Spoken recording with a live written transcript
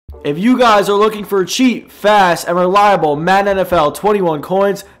If you guys are looking for cheap, fast, and reliable Madden NFL 21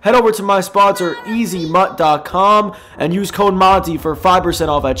 coins, head over to my sponsor EasyMut.com and use code Monty for 5%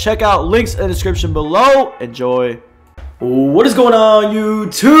 off at checkout. Links in the description below. Enjoy. What is going on,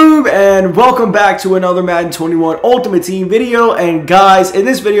 YouTube? And welcome back to another Madden 21 Ultimate Team video. And guys, in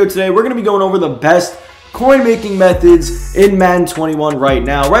this video today, we're going to be going over the best coin making methods in Madden 21 right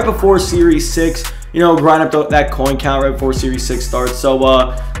now, right before Series 6. You know, grind up that coin count right before Series 6 starts. So,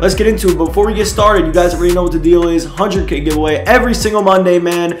 let's get into it. Before we get started, you guys already know what the deal is. 100K giveaway every single Monday,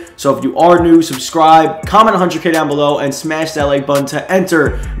 man. So, if you are new, subscribe, comment 100K down below, and smash that like button to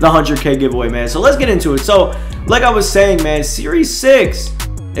enter the 100K giveaway, man. So, let's get into it. So, like I was saying, man, Series 6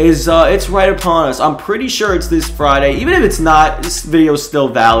 is, it's right upon us. I'm pretty sure it's this Friday. Even if it's not, this video is still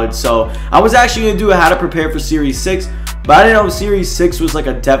valid. So, I was actually going to do a how to prepare for Series 6. But I didn't know if Series 6 was like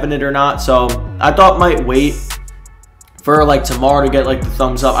a definite or not, so I thought might wait for like tomorrow to get like the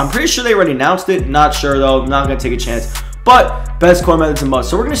thumbs up. I'm pretty sure they already announced it. Not sure though. I'm not going to take a chance. But best coin methods and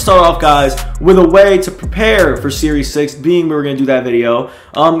must. So we're going to start off, guys, with a way to prepare for Series 6, being we're going to do that video.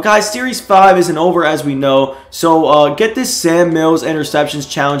 Guys, Series 5 isn't over, as we know. So get this Sam Mills interceptions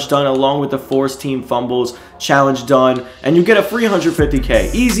challenge done along with the force team fumbles challenge done. And you get a free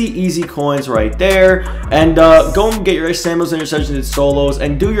 150K. Easy coins right there. And go and get your Sam Mills interceptions and solos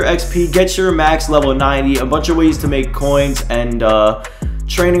and do your XP. Get your max level 90. A bunch of ways to make coins and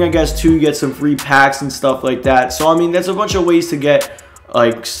training, I guess, too. You get some free packs and stuff like that. So I mean, there's a bunch of ways to get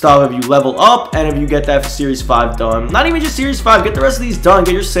like stuff if you level up and if you get that for Series 5 done. Not even just Series 5, get the rest of these done.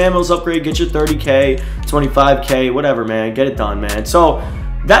 Get your Sam Mills upgrade, get your 30K, 25K, whatever, man. Get it done, man. So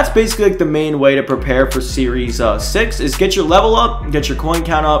that's basically like the main way to prepare for Series 6 is get your level up, get your coin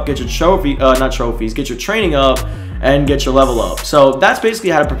count up, get your trophy, not trophies, get your training up, and get your level up. So that's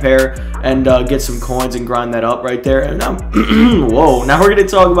basically how to prepare and get some coins and grind that up right there. And now, whoa, now we're going to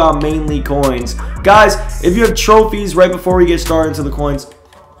talk about mainly coins. Guys, if you have trophies, right before we get started into the coins,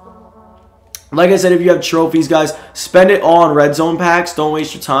 like I said, if you have trophies, guys, spend it all on red zone packs. Don't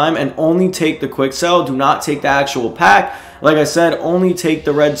waste your time and only take the quick sell. Do not take the actual pack. Like I said, only take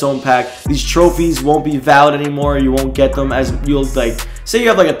the red zone pack. These trophies won't be valid anymore. You won't get them as you'll like. Say you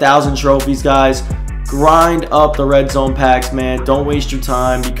have like 1,000 trophies, guys. Grind up the red zone packs, man. Don't waste your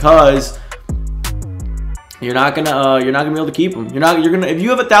time because you're not gonna be able to keep them. If you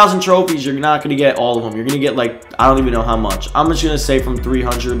have 1,000 trophies, you're not gonna get all of them. You're gonna get like, I don't even know how much. I'm just gonna say from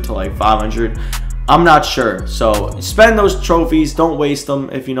 300 to like 500. I'm not sure. So spend those trophies. Don't waste them,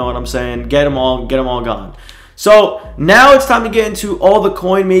 if you know what I'm saying. Get them all gone. So now it's time to get into all the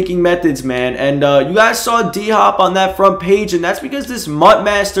coin making methods, man. And you guys saw D-Hop on that front page, and that's because this Mut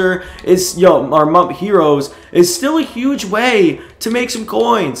Master is, or Mut Heroes is still a huge way to make some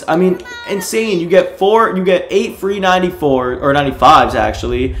coins. I mean, insane. You get 8 free 94 or 95s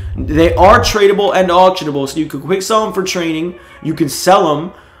actually. They are tradable and auctionable, so you can quick sell them for training. You can sell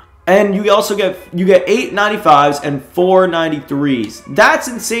them. And you also get 8 95s and 4 93s. That's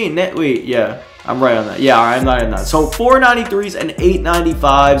insane. Wait, yeah, I'm right on that. Yeah, I'm not in that. So 4 93s and 8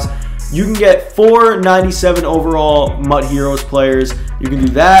 95s. You can get 4 97 overall Mut Heroes players. You can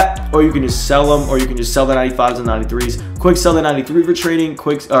do that, or you can just sell them, or you can just sell the 95s and 93s. Quick sell the 93 for trading,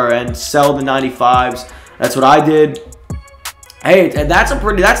 and sell the 95s. That's what I did. Hey, and that's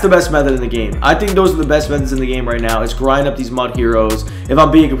the best method in the game. I think those are the best methods in the game right now, is grind up these Mut Heroes, if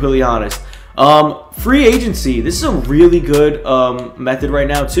I'm being completely honest. Free agency. This is a really good method right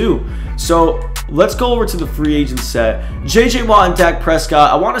now too. So let's go over to the free agent set. JJ Watt and Dak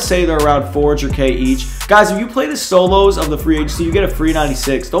Prescott, I want to say they're around 400K each. Guys, if you play the solos of the free agency, you get a free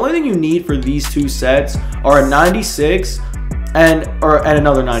 96. The only thing you need for these two sets are a 96 and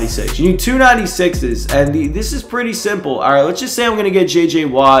another 96. You need 2 96s, and this is pretty simple. All right, let's just say I'm gonna get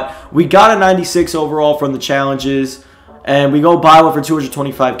JJ Watt. We got a 96 overall from the challenges, and we go buy one for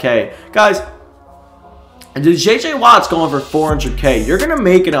 225K. Guys, the JJ Watt's going for 400K. You're gonna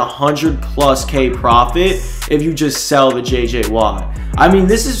make an 100+K profit if you just sell the JJ Watt. I mean,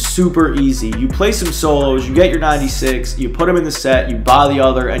 this is super easy. You play some solos, you get your 96, you put them in the set, you buy the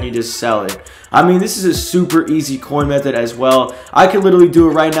other, and you just sell it. I mean, this is a super easy coin method as well. I could literally do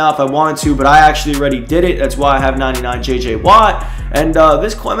it right now if I wanted to, but I actually already did it. That's why I have 99 JJ Watt. And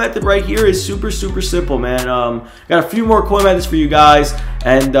this coin method right here is super simple, man. Got a few more coin methods for you guys.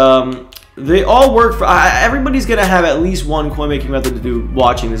 And they all work for, everybody's going to have at least one coin making method to do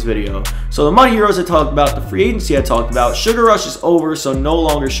watching this video. So the Money Heroes I talked about, the free agency I talked about, Sugar Rush is over, so no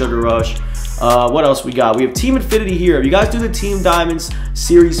longer Sugar Rush. What else we got? We have Team Infinity here. If you guys do the Team Diamonds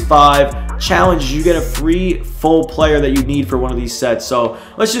Series 5 challenges, you get a free full player that you need for one of these sets. So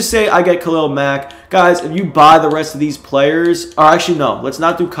let's just say I get Khalil Mack. Guys, if you buy the rest of these players, or actually no, let's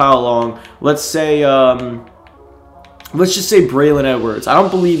not do Kyle Long. Let's say, let's just say Braylon Edwards. I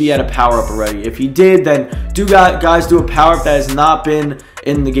don't believe he had a power-up already. If he did, then guys do a power-up that has not been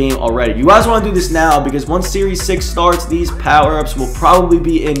in the game already. You guys want to do this now because once Series 6 starts, these power-ups will probably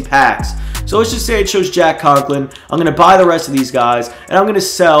be in packs. So let's just say I chose Jack Conklin. I'm going to buy the rest of these guys, and I'm going to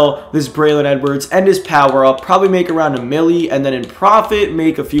sell this Braylon Edwards and his power-up, probably make around $1 million, and then in profit,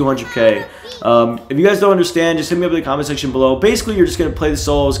 make a few $100K. If you guys don't understand, just hit me up in the comment section below. Basically, you're just going to play the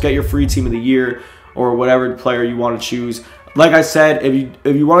solos, get your free team of the year, or whatever player you want to choose. Like I said,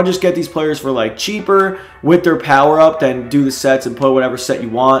 if you want to just get these players for like cheaper with their power up, then do the sets and put whatever set you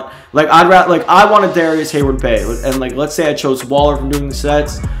want. Like I wanted Darius Hayward Bay, and like let's say I chose Waller from doing the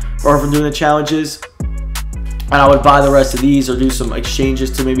sets or from doing the challenges, and I would buy the rest of these or do some exchanges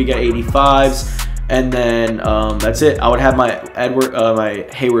to maybe get 85s. And then that's it. I would have my my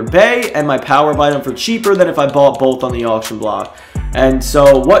Hayward Bay and my power buy them for cheaper than if I bought both on the auction block. And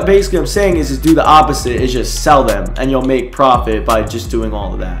so what basically I'm saying is do the opposite, is just sell them and you'll make profit by just doing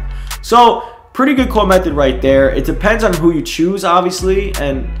all of that. So pretty good coin method right there. It depends on who you choose, obviously.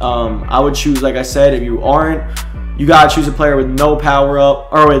 And I would choose, like I said, if you aren't, you gotta choose a player with no power up,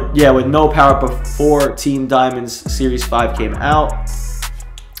 or with no power up before Team Diamonds Series 5 came out.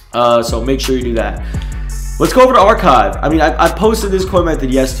 So make sure you do that. Let's go over to Archive. I mean, I posted this coin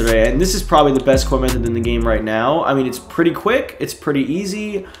method yesterday, and this is probably the best coin method in the game right now. I mean, it's pretty quick, it's pretty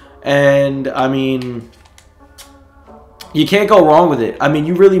easy, and I mean, you can't go wrong with it. I mean,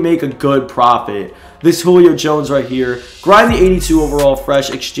 you really make a good profit. This Julio Jones right here, grind the 82 overall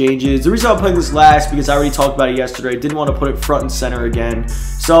fresh exchanges. The reason I'm putting this last because I already talked about it yesterday. Didn't want to put it front and center again.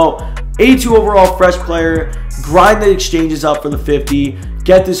 So 82 overall fresh player, grind the exchanges up for the 50.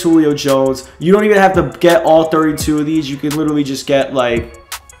 Get this Julio Jones. You don't even have to get all 32 of these. You can literally just get like,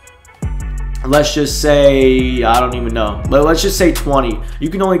 let's just say, I don't even know. Let's just say 20. You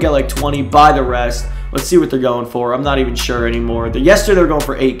can only get like 20. Buy the rest. Let's see what they're going for. I'm not even sure anymore. Yesterday they were going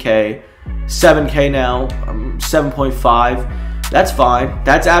for 8K. 7K now. 7.5. That's fine.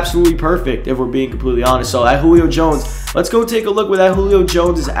 That's absolutely perfect if we're being completely honest. So that Julio Jones, let's go take a look what that Julio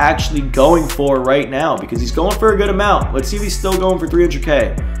Jones is actually going for right now, because he's going for a good amount. Let's see if he's still going for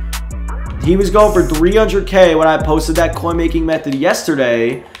 300K. He was going for 300K when I posted that coin making method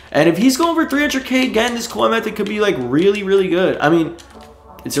yesterday. And if he's going for 300K again, this coin method could be like really, really good. I mean,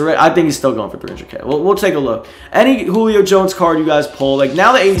 I think he's still going for 300K. We'll take a look. Any Julio Jones card you guys pull, like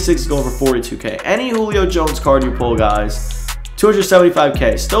now the 86 is going for 42K. Any Julio Jones card you pull, guys,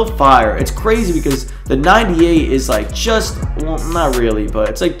 275K, still fire. It's crazy because the 98 is like just, well, not really, but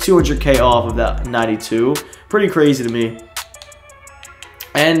it's like 200K off of that 92. Pretty crazy to me.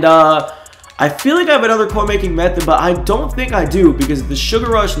 And I feel like I have another coin making method, but I don't think I do, because the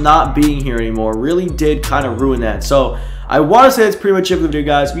Sugar Rush not being here anymore really did kind of ruin that. So I want to say that's pretty much it for the video,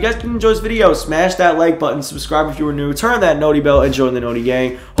 guys. If you guys did enjoy this video, smash that like button, subscribe if you were new, turn on that noti bell, and join the Noti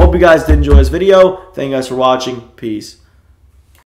gang. Hope you guys did enjoy this video. Thank you guys for watching. Peace.